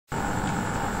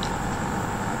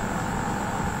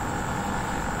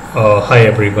Hi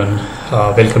everyone,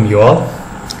 welcome you all.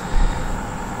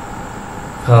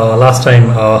 Last time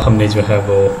हमने जो है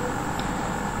वो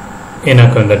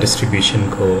एनाकोंडा डिस्ट्रीब्यूशन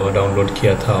को डाउनलोड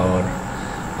किया था और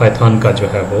पाइथन का जो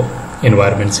है वो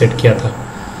एनवायरनमेंट सेट किया था,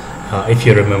 इफ़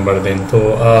यू रिमेंबर देन। तो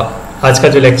आज का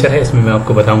जो लेक्चर है इसमें मैं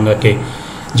आपको बताऊंगा कि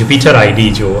जुपिटर आईडी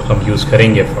जो हम यूज़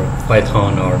करेंगे फॉर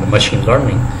पाइथन और मशीन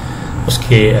लर्निंग,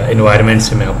 उसके एनवायरनमेंट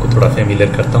से मैं आपको थोड़ा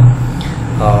फेमिलियर करता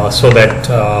हूँ, so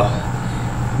that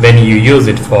when you use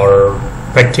it for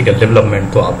practical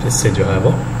development तो आप इससे जो है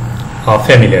वो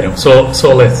familiar हो।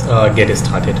 So let's get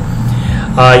started।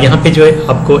 यहाँ पे जो है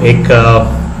आपको एक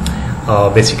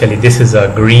basically this is a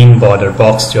green border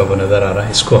box जो आपको नज़र आ रहा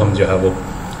है, इसको हम जो है वो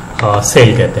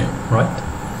cell कहते हैं, right?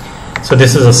 So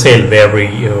this is a cell where we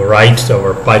write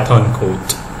our Python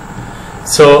code।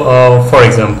 So for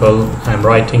example I'm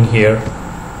writing here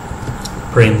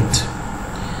print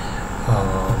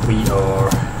we are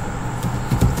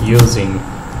using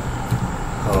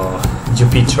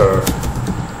Jupyter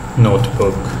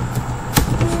notebook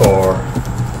for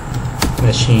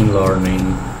machine learning,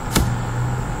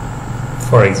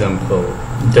 for example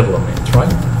development,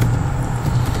 right?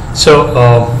 So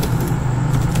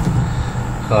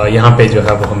यहाँ पे जो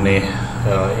है वो हमने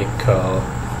एक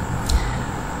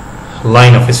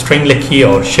line of string लिखी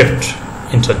और shift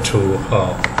enter to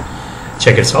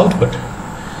check its output।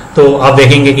 तो आप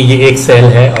देखेंगे कि ये एक सेल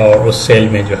है और उस सेल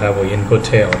में जो है वो इनपुट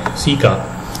है और सी का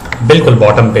बिल्कुल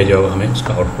बॉटम पे जो है हमें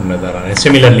उसका आउटपुट नज़र आ रहा है।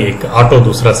 सिमिलरली एक ऑटो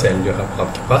दूसरा सेल जो है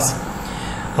आपके पास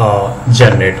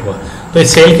जनरेट हुआ। तो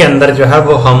इस सेल के अंदर जो है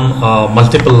वो हम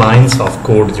मल्टीपल लाइंस ऑफ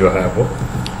कोड जो है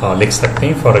वो लिख सकते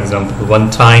हैं। For example one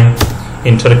time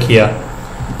inter किया,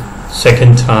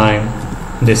 second time,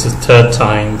 this is third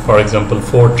time, for example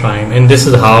fourth time, and this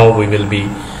is how we will be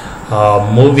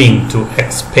moving to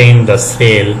expand the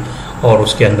cell. और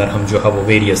उसके अंदर हम जो है वो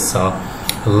वेरियस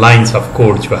लाइंस ऑफ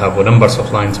कोड जो है वो numbers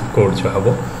of lines of code जो है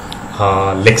वो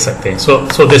लिख सकते हैं।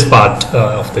 So this part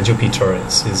of the Jupiter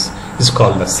is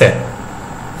called the cell,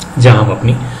 जहां हम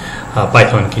अपनी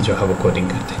पाइथन की जो है वो कोडिंग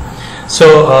करते हैं। सो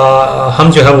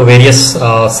हम जो है वो various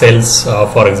cells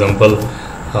for example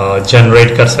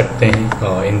generate कर सकते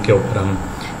हैं। इनके ऊपर हम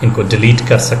इनको डिलीट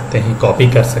कर सकते हैं, कॉपी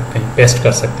कर सकते हैं, पेस्ट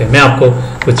कर सकते हैं। मैं आपको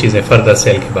कुछ चीज़ें फर्दर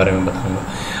सेल के बारे में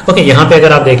बताऊंगा। ओके, यहाँ पे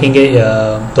अगर आप देखेंगे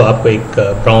तो आपको एक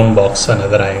ब्राउन बॉक्स सा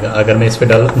नज़र आएगा। अगर मैं इस पर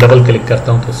डबल क्लिक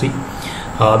करता हूँ तो see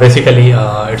basically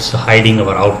it's hiding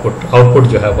our output. Output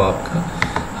जो है वो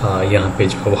आपका यहाँ पे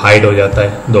जो है वो हाइड हो जाता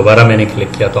है। दोबारा मैंने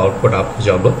क्लिक किया तो आउटपुट आपको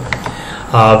जो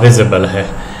अब विजिबल है।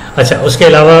 अच्छा, उसके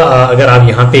अलावा अगर आप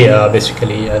यहाँ पे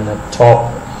बेसिकली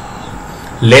टॉप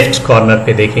लेफ्ट कॉर्नर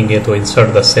पे देखेंगे तो इंसर्ट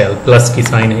द सेल प्लस की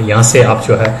साइन है। यहाँ से आप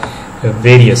जो है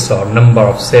वेरियस और नंबर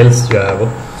ऑफ सेल्स जो है वो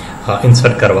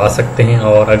इंसर्ट करवा सकते हैं।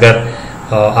 और अगर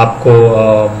आपको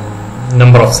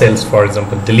number of sales for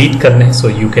example delete करने हैं, so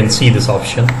you can see this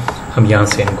option. हम यहाँ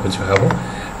से इनको जो है वो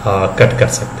कट कर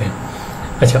सकते हैं।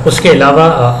 अच्छा, उसके अलावा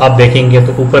आप देखेंगे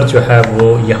तो ऊपर जो है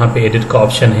वो यहाँ पे एडिट का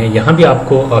ऑप्शन है। यहाँ भी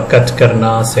आपको कट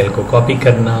करना, सेल को कॉपी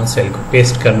करना, सेल को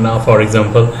पेस्ट करना। For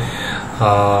example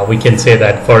we can say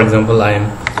that for example I am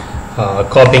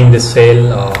copying this cell।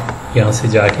 यहाँ से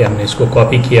जाके हमने इसको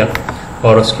कॉपी किया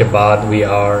और उसके बाद we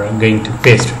are going to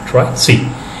paste it, right? See,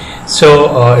 so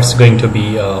it's going to be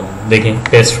देखें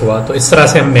पेस्ट हुआ। तो इस तरह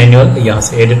से हम मैनुअल यहाँ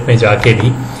से एडिट में जाके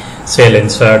भी cell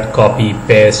insert, copy,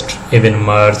 paste, even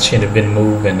merge and even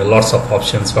move and lots of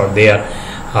options are there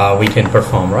we can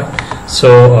perform, right? So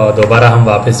दोबारा हम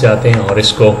वापस जाते हैं और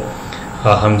इसको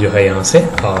हम जो है यहाँ से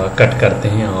कट करते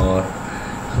हैं और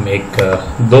हम एक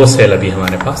दो सेल अभी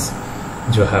हमारे पास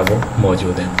जो है वो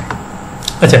मौजूद है।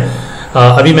 अच्छा,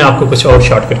 अभी मैं आपको कुछ और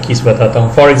शॉर्टकट कीज बताता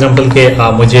हूँ। फॉर एग्जांपल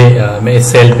के मुझे मैं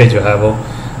इस सेल पे जो है वो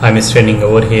I am standing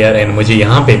over here and मुझे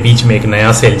यहाँ पे बीच में एक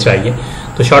नया सेल चाहिए।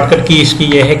 तो शॉर्टकट की इसकी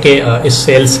ये है कि इस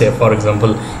सेल से for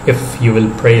example if you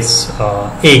will press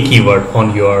A keyword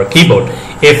on your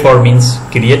keyboard, A for means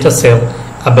create a cell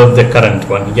above the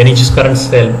current one, यानी जिस करंट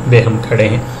सेल में हम खड़े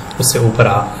हैं उससे ऊपर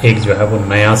एक जो है वो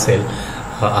नया सेल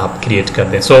आप क्रिएट कर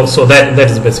दें। So that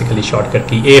is basically shortcut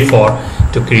की A for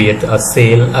to create a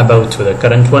cell above to the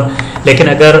current one. लेकिन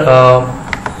अगर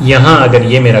यहाँ अगर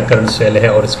ये मेरा करंट सेल है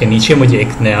और इसके नीचे मुझे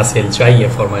एक नया सेल चाहिए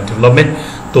फॉर माई डेवलपमेंट,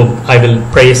 तो आई विल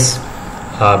प्रेस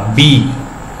बी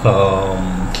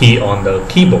की on the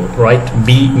keyboard, right?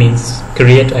 B means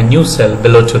create a new cell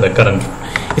below to the current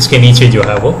one. इसके नीचे जो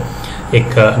है वो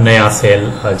एक नया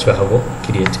सेल जो है वो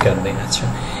क्रिएट कर दें।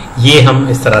 अच्छा, ये हम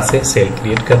इस तरह से सेल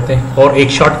क्रिएट करते हैं। और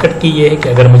एक शॉर्टकट की ये है कि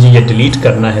अगर मुझे ये डिलीट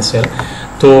करना है सेल,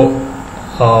 तो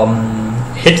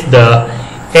हिट द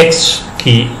एक्स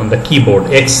की ऑन द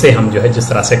कीबोर्ड एक्स से हम जो है जिस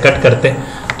तरह से कट करते हैं,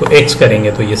 तो एक्स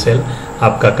करेंगे तो ये सेल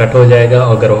आपका कट हो जाएगा।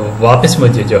 अगर वापस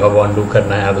मुझे जो है वो अनडू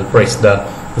करना है, I will press the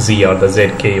Z और the Z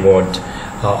keyword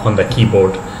on the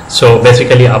keyboard. So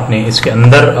basically आपने इसके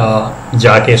अंदर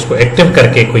जाके इसको एक्टिव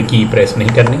करके कोई की प्रेस नहीं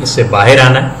करनी, इससे बाहर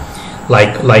आना है।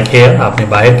 लाइक हेयर आपने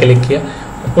बाहर क्लिक किया,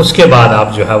 उसके बाद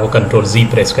आप जो है वो कंट्रोल Z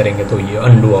प्रेस करेंगे तो ये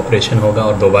अनडू ऑपरेशन होगा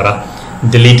और दोबारा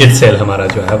डिलीटेड सेल हमारा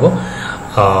जो है वो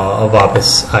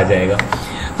वापस आ जाएगा।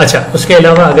 अच्छा, उसके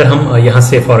अलावा अगर हम यहाँ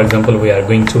से for example we are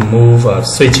going to move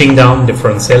switching down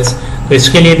different cells, तो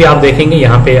इसके लिए भी आप देखेंगे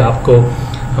यहाँ पे आपको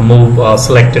move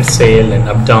selected cell and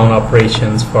up down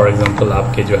operations for example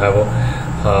आपके जो है वो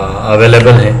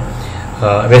अवेलेबल हैं।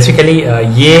 बेसिकली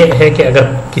ये है कि अगर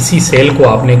किसी सेल को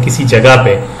आपने किसी जगह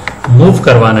पे मूव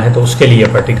करवाना है तो उसके लिए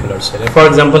पर्टिकुलर सेल है। फॉर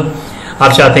एग्जांपल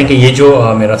आप चाहते हैं कि ये जो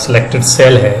मेरा सिलेक्टेड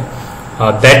सेल है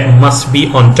that must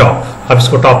be on top, आप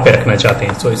इसको टॉप पे रखना चाहते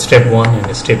हैं। So step 1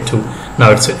 and step 2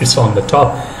 now it's on the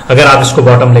top. अगर आप इसको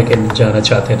बॉटम लेके जाना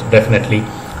चाहते हैं तो definitely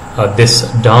this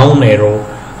down arrow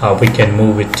we can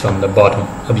move it on the bottom.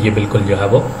 अब ये बिल्कुल जो है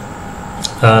वो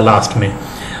लास्ट में।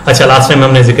 अच्छा, लास्ट टाइम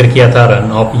हमने जिक्र किया था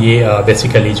रन ऑफ, ये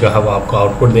बेसिकली जो है वो आपको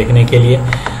आउटपुट देखने के लिए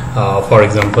for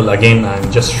example again I am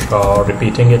just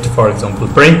repeating it, for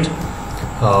example print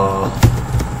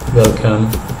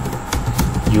welcome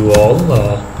you all,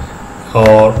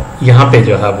 और यहाँ पे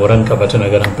जो है वो रन का बटन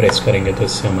अगर हम प्रेस करेंगे तो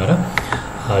इससे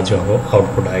हमारा जो है वो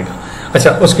आउटपुट आएगा।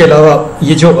 अच्छा, उसके अलावा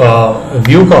ये जो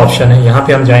व्यू का ऑप्शन है यहाँ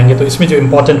पे हम जाएंगे तो इसमें जो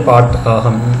इम्पोर्टेंट पार्ट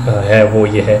हम है वो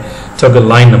ये है टॉगल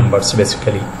लाइन नंबर्स।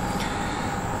 बेसिकली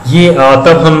ये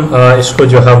तब हम इसको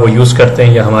जो है वो यूज़ करते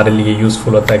हैं या हमारे लिए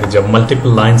यूज़फुल होता है कि जब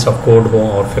मल्टीपल लाइंस ऑफ कोड हो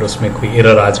और फिर उसमें कोई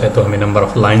एरर आ जाए तो हमें नंबर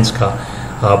ऑफ लाइंस का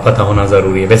पता होना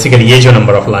ज़रूरी है। बेसिकली ये जो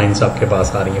नंबर ऑफ लाइंस आपके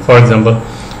पास आ रही हैं, फॉर एग्जांपल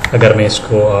अगर मैं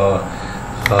इसको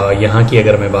यहाँ की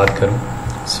अगर मैं बात करूँ,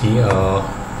 सी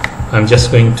I am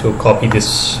just going to copy this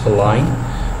line,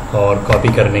 और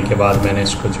कॉपी करने के बाद मैंने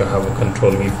इसको जो है वो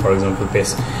control V for example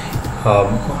paste,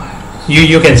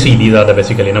 you can see these are the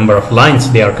basically number of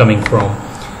lines they are coming from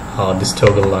this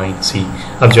toggle line। सी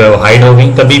अब जो है वो हाइड हो गई।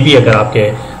 कभी भी अगर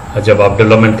आपके जब आप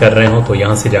डेवलपमेंट कर रहे हो तो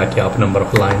यहाँ से जाके आप नंबर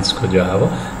ऑफ लाइंस को जो है वो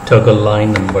toggle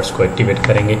line नंबर्स को एक्टिवेट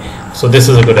करेंगे। So this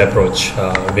is a good approach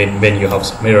when you have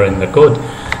some error in the code,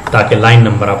 ताकि लाइन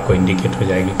नंबर आपको इंडिकेट हो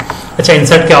जाएगी। अच्छा,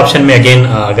 इंसर्ट के ऑप्शन में अगेन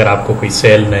अगर आपको कोई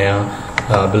सेल नया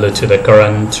बिलो टू द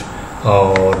करंट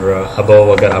और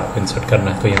अबव अगर आपको इंसर्ट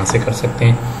करना है तो यहाँ से कर सकते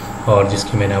हैं, और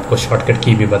जिसकी मैंने आपको शॉर्टकट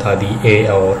की भी बता दी, ए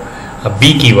और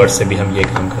बी कीवर्ड से भी हम ये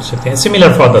काम कर सकते हैं।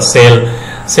 सिमिलर फॉर द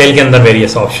सेल के अंदर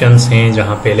वेरियस ऑप्शंस हैं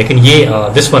जहाँ पे, लेकिन ये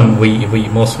this one we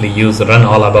mostly use run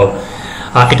all above.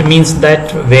 It means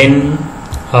that when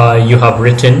you have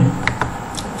written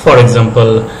for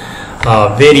example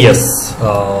various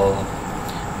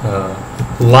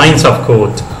lines of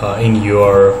code in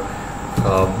your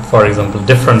for example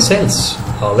different cells.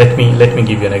 Let me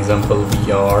give you an example.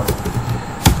 We are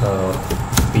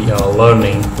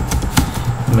learning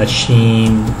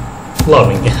machine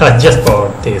learning just for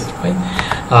taste, right?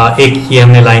 एक ही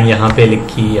हमने line यहाँ पे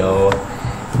लिखी और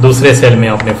दूसरे cell में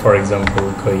आपने for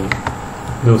example कोई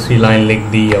दूसरी लाइन लिख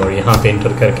दी और यहाँ पे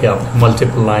इंटर करके आपने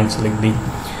मल्टीपल लाइन्स लिख दी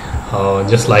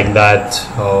just like that,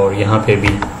 और यहाँ पे भी।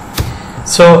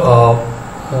 So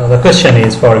the question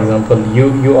is, for example,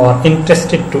 you are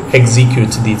interested to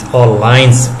execute these all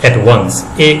lines at once.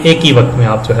 एक ही वक्त में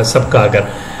आप जो है सबका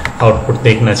अगर आउटपुट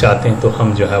देखना चाहते हैं तो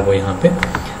हम जो है वो यहाँ पे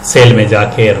सेल में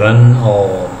जाके रन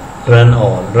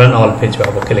ऑल पे जो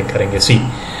है वो क्लिक करेंगे। सी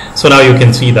so now you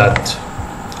can see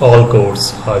that all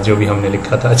codes जो भी हमने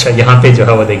लिखा था। अच्छा, यहाँ पे जो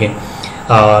है वो देखें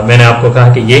मैंने आपको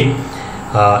कहा कि ये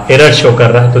एरर शो कर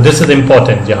रहा है, तो दिस इज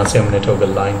इम्पॉर्टेंट जहाँ से हमने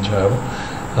टॉगल लाइन जो है वो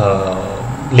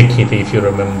लिखी थी, if you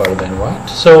remember then, right?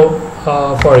 So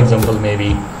for example may be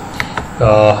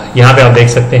यहाँ पे आप देख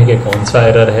सकते हैं कि कौन सा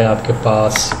एरर है आपके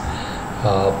पास।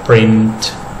 Print,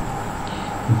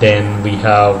 then we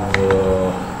have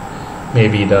may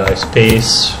be the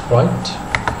space, right?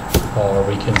 और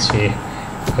वी कैन से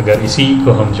अगर इसी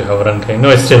को हम जो है रन करें,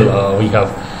 know still we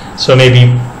have, so may be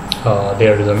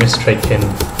there is a mistake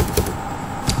in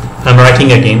I'm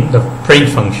writing again the print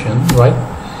function, right?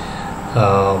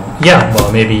 Yeah, well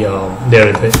maybe there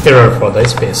is an error for the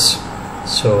space.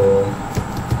 So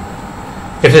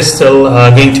if it's still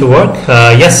going to work,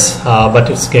 yes, but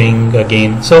it's going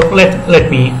again. So let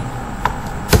me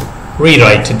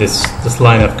rewrite this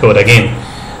line of code again.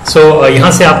 So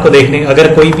यहाँ से आपको देखने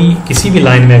अगर कोई भी किसी भी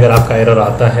line में अगर आपका एरर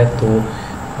आता है तो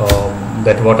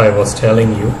that what I was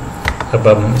telling you, अब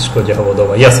हम इसको जो है वो दो,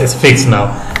 yes it's fixed now,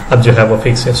 अब जो है वो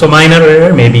फिक्स है। सो minor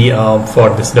error may be for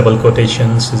this double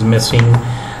quotations is missing,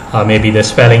 maybe the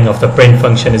spelling of the print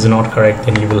function is not correct,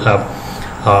 then you will have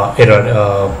error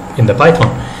in the Python.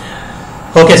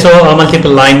 Okay, so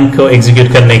multiple line को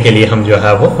execute करने के लिए हम जो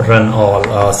है वो run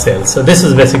all cells. So this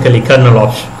is basically kernel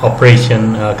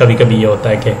operation. कभी कभी ये होता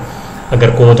है कि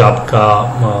अगर कोड आपका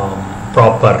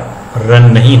प्रॉपर रन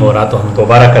नहीं हो रहा तो हम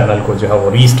दोबारा कर्नल को जो है वो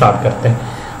रीस्टार्ट करते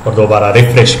हैं और दोबारा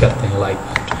रिफ्रेश करते हैं लाइक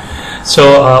दैट. सो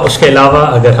उसके अलावा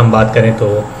अगर हम बात करें तो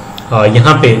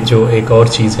यहाँ पे जो एक और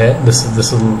चीज़ है, this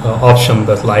is option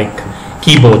like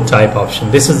keyboard type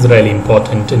option. This is really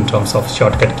important in terms of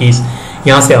shortcut keys.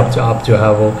 यहाँ से आप जो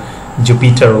है वो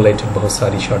जुपिटर रिलेटेड बहुत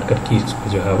सारी शॉर्टकट कीज को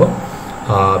जो है वो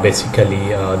बेसिकली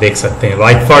देख सकते हैं.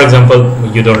 Right, for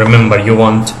example you don't remember, you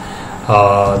want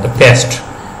the paste.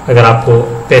 अगर आपको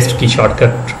पेस्ट की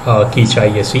शॉर्टकट की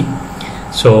चाहिए सी,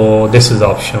 so this is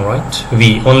option, right.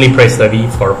 We only press the we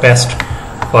for paste.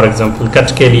 For example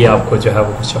cut के लिए आपको जो है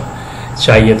वो कुछ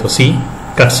चाहिए तो सी,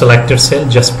 cut selected cell,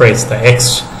 just press the x,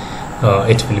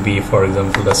 it will be for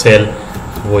example the cell,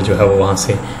 वो जो है वो वहाँ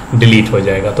से डिलीट हो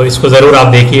जाएगा. तो इसको ज़रूर आप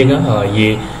देखिएगा,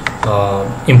 ये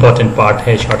इम्पॉर्टेंट पार्ट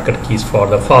है shortcut keys for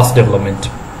the fast development.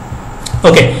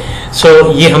 Okay,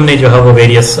 सो ये हमने जो है वो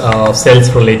वेरियस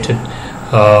सेल्स रिलेटेड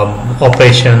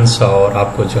ऑपरेशंस और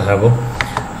आपको जो है वो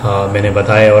मैंने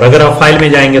बताया. और अगर आप फाइल में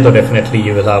जाएंगे तो definitely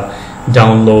you will have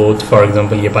download. For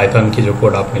example ये पाइथन की जो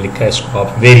कोड आपने लिखा है इसको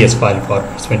आप वेरियस फाइल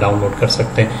फॉर्मेट्स में डाउनलोड कर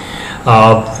सकते हैं.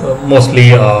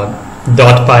 Mostly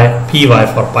 .py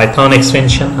for Python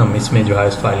extension, हम इसमें जो है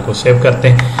इस फाइल को सेव करते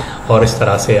हैं और इस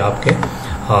तरह से आपके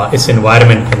इस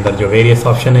एनवायरनमेंट के अंदर जो वेरियस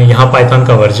ऑप्शन है, यहाँ पाइथन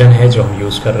का वर्जन है जो हम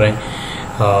यूज़ कर रहे हैं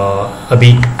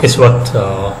अभी इस वक्त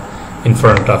in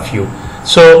front of you.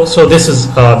 So this is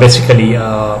basically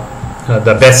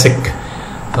the basic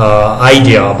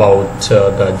idea about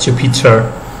the Jupyter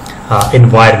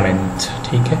environment.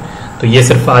 ठीक है, तो ये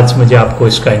सिर्फ आज मुझे आपको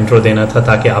इसका इंट्रो देना था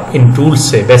ताकि आप इन टूल्स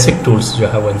से, बेसिक टूल्स जो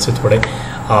है वो इनसे थोड़े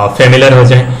फेमिलियर हो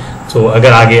जाएं. तो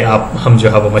अगर आगे हम जो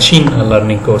है वो मशीन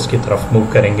लर्निंग कोर्स की तरफ मूव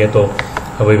करेंगे तो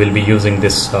we will be using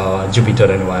this Jupyter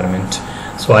environment.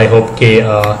 So I hope कि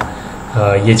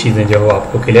ये चीज़ें जो है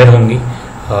आपको क्लियर होंगी.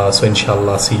 So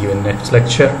inshallah, see you in next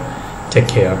lecture. Take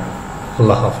care.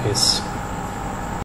 Allah Hafiz.